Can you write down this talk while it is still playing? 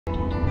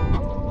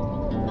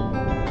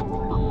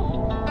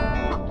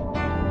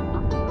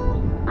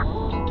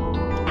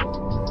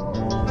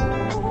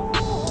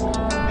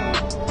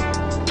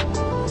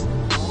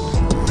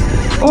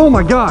Oh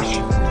my gosh.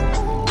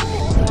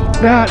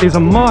 That is a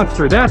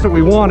monster. That's what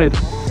we wanted.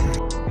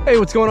 Hey,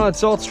 what's going on,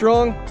 Salt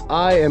Strong?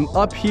 I am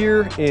up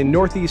here in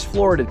Northeast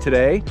Florida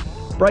today.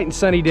 Bright and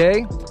sunny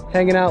day,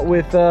 hanging out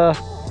with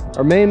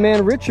our main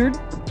man, Richard.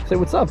 Say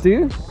what's up,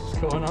 dude. What's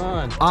going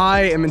on?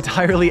 I am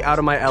entirely out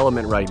of my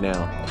element right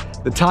now.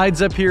 The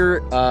tides up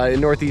here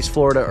in Northeast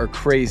Florida are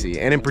crazy.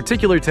 And in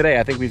particular today,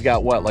 I think we've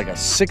got what, like a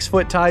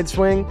 6-foot tide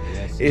swing?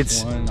 Yeah, 6'1",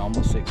 it's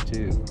almost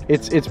 6'2".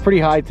 It's pretty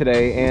high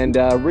today, and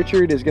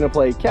Richard is gonna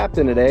play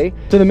captain today.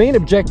 So the main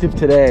objective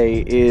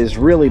today is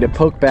really to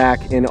poke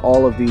back in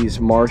all of these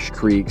marsh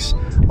creeks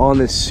on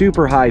this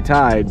super high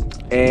tide,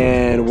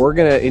 and we're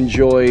gonna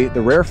enjoy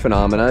the rare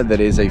phenomena that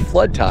is a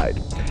flood tide.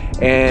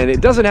 And it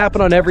doesn't happen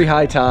on every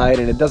high tide,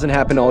 and it doesn't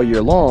happen all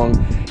year long.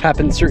 It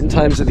happens certain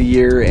times of the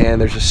year, and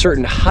there's a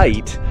certain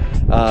height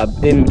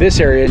in this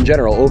area in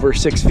general. Over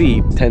 6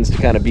 feet tends to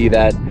kind of be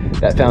that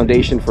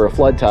foundation for a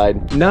flood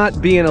tide. Not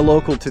being a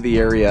local to the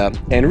area,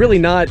 and really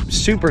not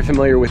super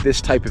familiar with this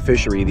type of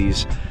fishery,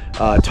 these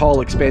tall,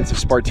 expansive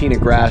Spartina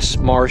grass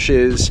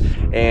marshes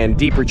and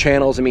deeper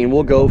channels. I mean,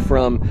 we'll go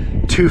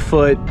from 2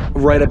 foot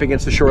right up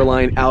against the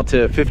shoreline out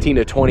to 15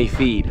 to 20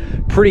 feet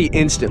pretty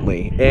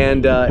instantly.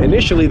 And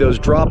initially those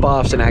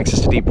drop-offs and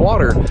access to deep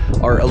water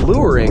are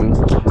alluring,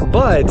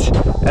 but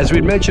as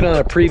we'd mentioned on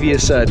a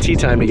previous tea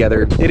time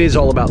together, it is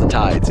all about the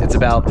tides. It's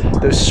about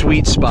those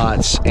sweet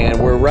spots,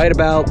 and we're right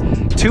about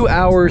 2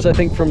 hours, I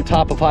think, from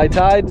top of high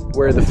tide,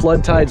 where the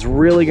flood tide's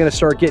really gonna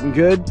start getting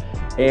good.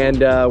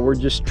 And we're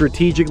just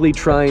strategically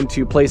trying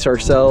to place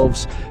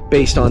ourselves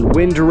based on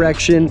wind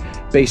direction,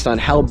 based on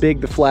how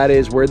big the flat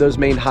is, where those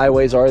main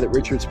highways are that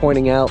Richard's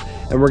pointing out,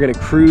 and we're gonna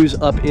cruise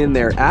up in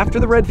there after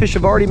the redfish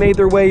have already made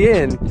their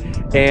way in,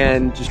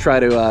 and just try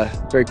to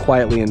very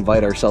quietly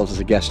invite ourselves as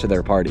a guest to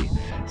their party.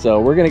 So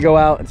we're gonna go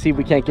out and see if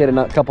we can't get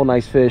a couple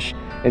nice fish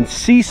and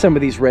see some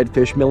of these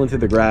redfish milling through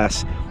the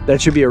grass.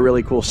 That should be a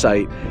really cool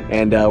sight,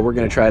 and we're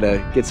gonna try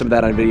to get some of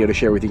that on video to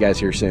share with you guys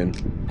here soon.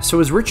 So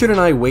as Richard and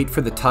I wait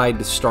for the tide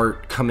to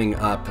start coming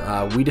up,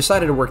 we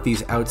decided to work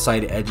these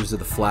outside edges of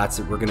the flats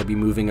that we're gonna be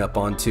moving up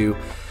onto.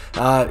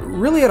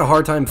 Really had a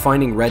hard time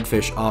finding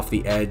redfish off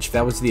the edge.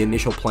 That was the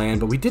initial plan,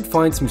 but we did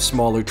find some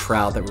smaller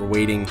trout that were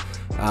waiting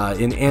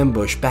in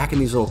ambush back in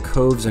these little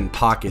coves and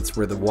pockets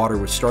where the water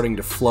was starting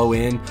to flow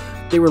in.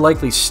 They were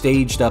likely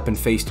staged up and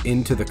faced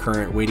into the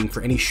current, waiting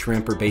for any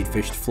shrimp or bait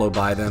fish to flow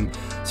by them.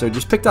 So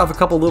just picked off a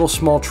couple little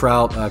small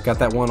trout, got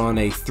that one on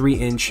a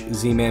 3-inch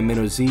Z-Man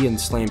Minnow Z in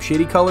Slam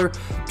Shady color.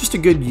 Just a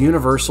good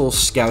universal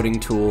scouting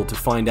tool to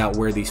find out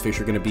where these fish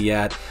are going to be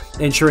at.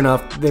 And sure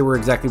enough, they were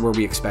exactly where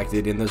we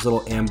expected, in those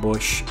little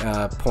ambush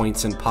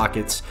points and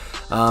pockets.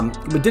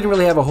 But didn't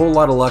really have a whole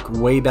lot of luck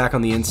way back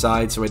on the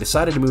inside, so I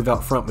decided to move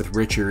out front with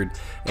Richard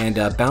and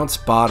bounce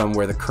bottom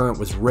where the current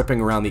was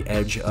ripping around the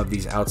edge of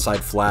these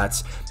outside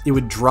flats. It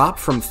would drop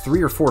from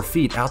 3 or 4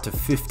 feet out to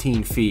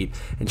 15 feet,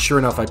 and sure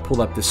enough, I pulled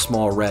up this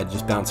small red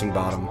just bouncing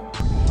bottom.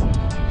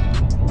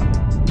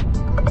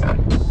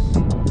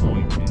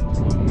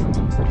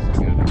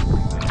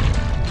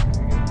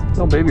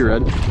 Oh, baby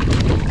red.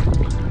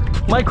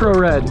 Micro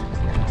red.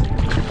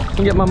 I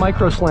can get my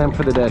micro slam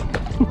for the day.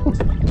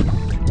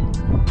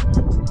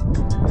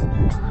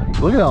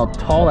 Look at how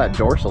tall that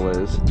dorsal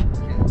is.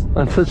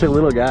 On such a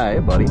little guy,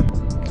 buddy.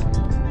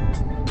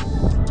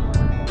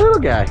 Little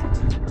guy.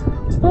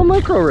 Oh,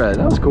 micro red.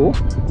 That was cool.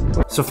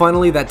 So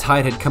finally, that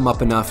tide had come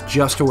up enough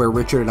just to where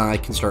Richard and I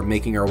can start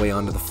making our way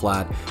onto the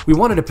flat. We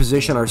wanted to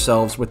position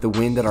ourselves with the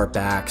wind at our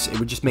backs. It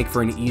would just make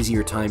for an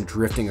easier time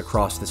drifting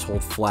across this whole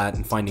flat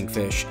and finding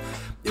fish.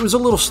 It was a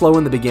little slow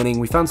in the beginning.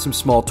 We found some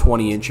small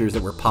 20-inchers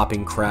that were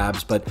popping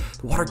crabs, but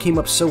the water came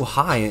up so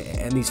high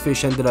and these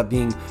fish ended up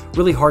being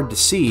really hard to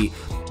see.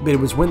 But it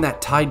was when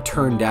that tide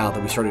turned out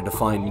that we started to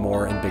find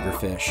more and bigger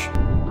fish.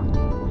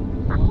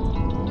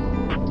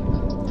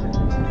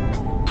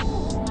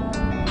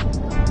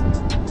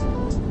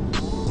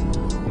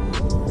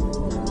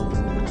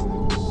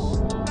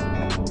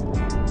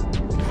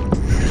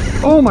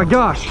 Oh my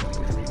gosh,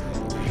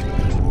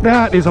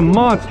 that is a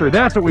monster.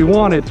 That's what we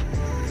wanted.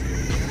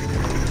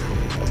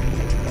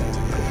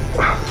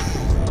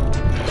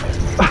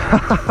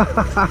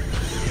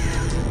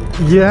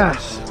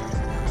 Yes,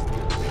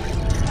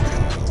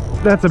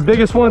 that's the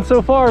biggest one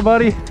so far,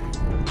 buddy.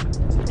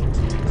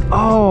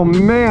 Oh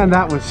man,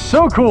 that was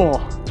so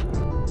cool.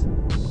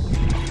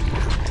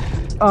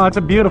 Oh, it's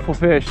a beautiful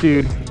fish,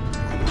 dude.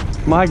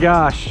 My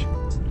gosh.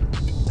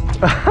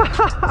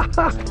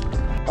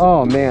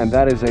 Oh man,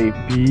 that is a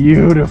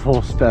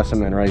beautiful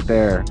specimen right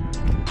there.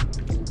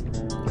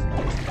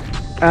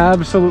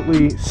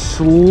 Absolutely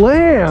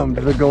slammed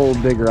the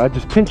gold digger. I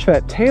just pinched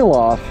that tail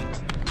off,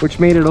 which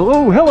made it,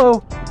 oh,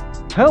 hello,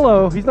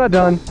 hello, he's not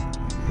done.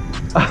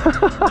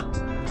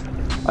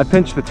 I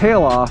pinched the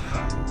tail off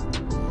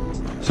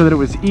so that it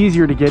was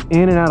easier to get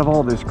in and out of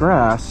all this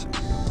grass.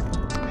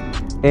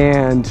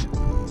 And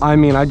I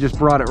mean, I just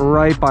brought it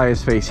right by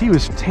his face. He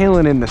was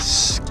tailing in the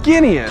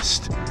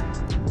skinniest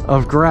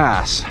of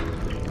grass.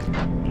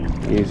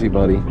 Easy,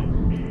 buddy.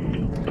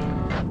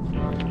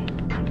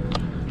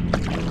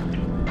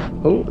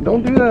 Oh,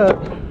 don't do that.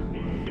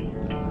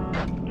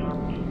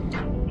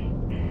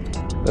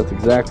 That's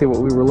exactly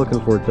what we were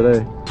looking for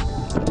today.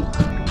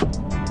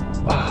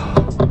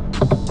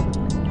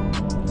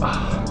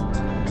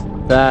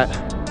 That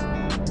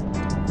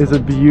is a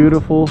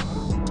beautiful,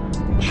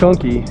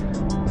 chunky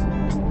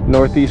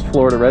Northeast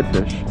Florida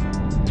redfish.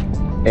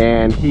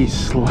 And he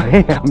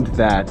slammed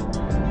that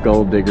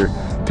gold digger.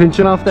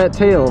 Pinching off that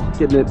tail,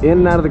 getting it in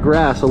and out of the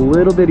grass a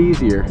little bit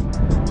easier.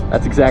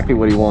 That's exactly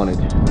what he wanted.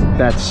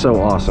 That's so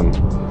awesome.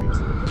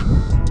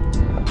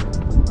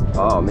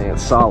 Oh man,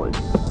 solid.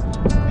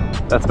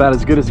 That's about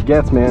as good as it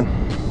gets, man.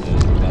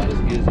 That's about as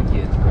good as it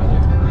gets, brother.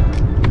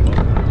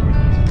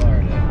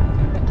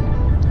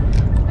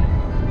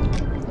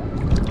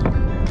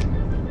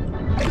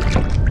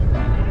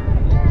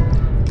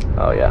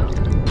 Oh yeah.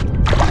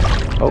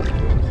 Oh,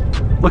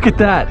 look at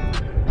that.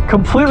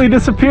 Completely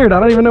disappeared. I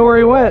don't even know where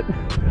he went.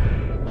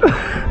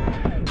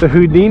 The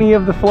Houdini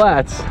of the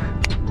flats.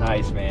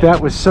 Nice, man. That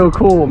was so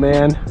cool,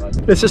 man.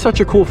 This is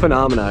such a cool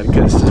phenomenon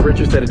because, as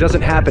Richard said, it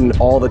doesn't happen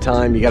all the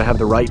time. You gotta have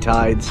the right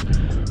tides.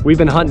 We've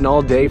been hunting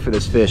all day for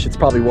this fish. It's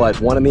probably, what,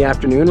 1 in the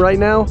afternoon right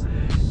now?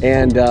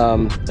 And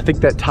I think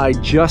that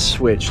tide just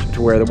switched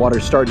to where the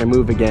water's starting to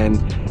move again.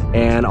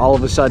 And all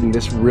of a sudden,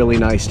 this really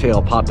nice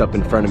tail popped up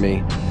in front of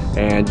me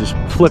and just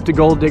flipped a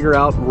gold digger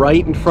out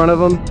right in front of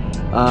him.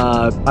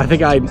 I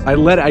think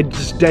I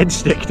just dead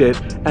sticked it,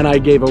 and I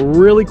gave a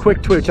really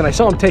quick twitch, and I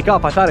saw him take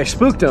off. I thought I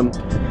spooked him,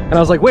 and I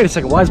was like, wait a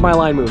second, why is my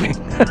line moving?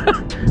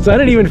 So I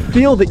didn't even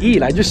feel the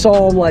eat. I just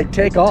saw him like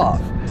take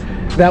off.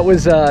 That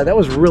was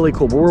really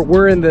cool. But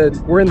we're in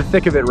the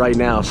thick of it right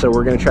now, so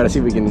we're gonna try to see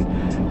if we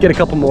can get a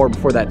couple more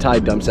before that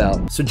tide dumps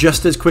out. So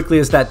just as quickly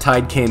as that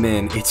tide came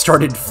in, it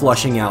started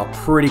flushing out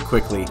pretty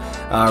quickly.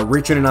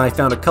 Richard and I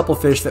found a couple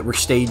fish that were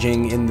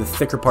staging in the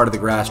thicker part of the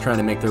grass trying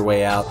to make their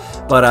way out,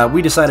 but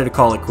we decided to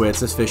call it quits.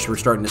 This fish were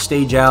starting to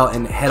stage out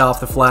and head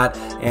off the flat,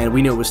 and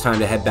we knew it was time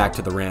to head back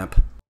to the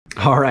ramp.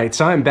 All right,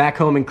 so I'm back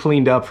home and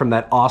cleaned up from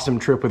that awesome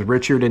trip with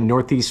Richard in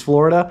Northeast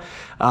Florida.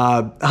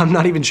 I'm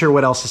not even sure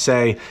what else to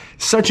say.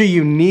 Such a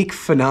unique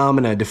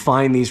phenomena to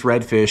find these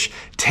redfish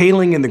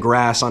tailing in the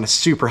grass on a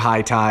super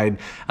high tide.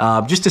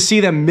 Just to see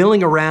them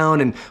milling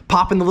around and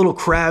popping the little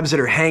crabs that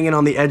are hanging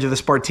on the edge of the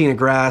Spartina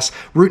grass,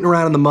 rooting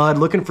around in the mud,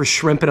 looking for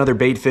shrimp and other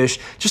bait fish.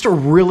 Just a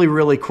really,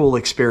 really cool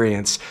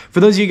experience.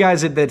 For those of you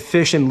guys that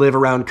fish and live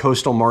around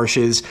coastal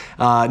marshes,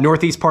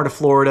 northeast part of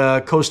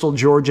Florida, coastal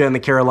Georgia and the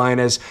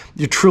Carolinas,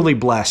 you're truly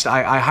blessed.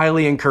 I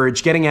highly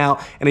encourage getting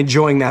out and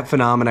enjoying that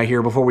phenomena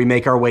here before we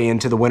make our way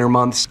into the winter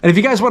months. And if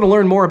you guys want to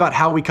learn more about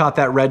how we caught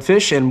that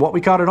redfish and what we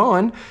caught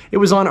it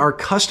was on our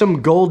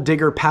custom gold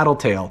digger paddle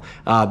tail.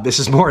 This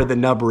is more the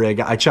nub rig.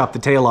 I chopped the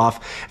tail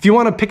off. If you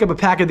want to pick up a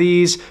pack of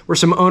these or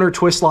some owner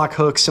twist lock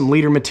hooks, some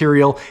leader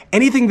material,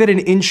 anything that an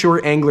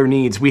inshore angler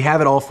needs, we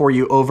have it all for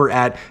you over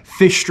at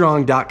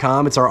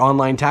fishstrong.com. It's our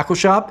online tackle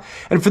shop.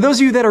 And for those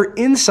of you that are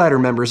insider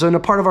members and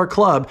a part of our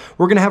club,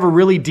 we're going to have a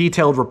really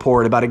detailed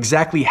report about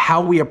exactly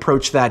how we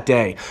approach that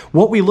day,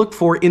 what we look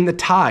for in the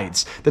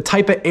tides, the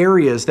type of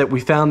areas that we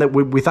found that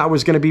we thought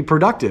was going to be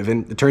productive,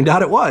 and it turned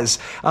out it was,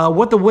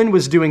 what the wind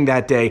was doing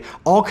that day.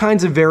 All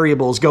kinds of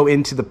variables go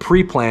into the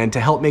pre-plan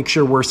to help make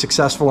sure we're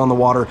successful on the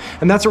water,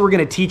 and that's what we're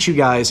going to teach you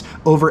guys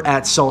over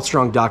at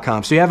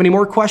saltstrong.com. So if you have any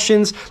more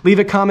questions, leave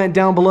a comment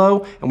down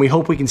below, and we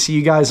hope we can see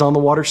you guys on the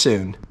water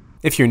soon.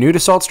 If you're new to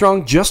Salt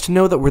Strong, just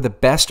know that we're the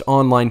best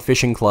online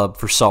fishing club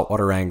for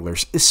saltwater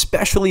anglers,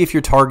 especially if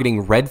you're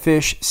targeting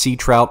redfish, sea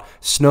trout,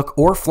 snook,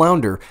 or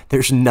flounder.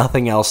 There's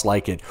nothing else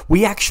like it.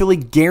 We actually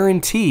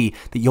guarantee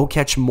that you'll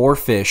catch more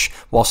fish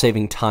while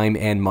saving time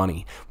and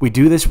money. We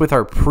do this with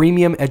our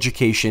premium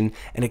education,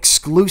 an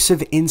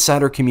exclusive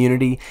insider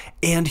community,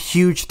 and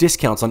huge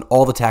discounts on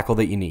all the tackle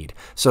that you need.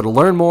 So to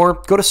learn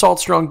more, go to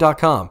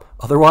saltstrong.com.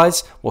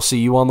 Otherwise, we'll see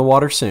you on the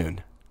water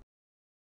soon.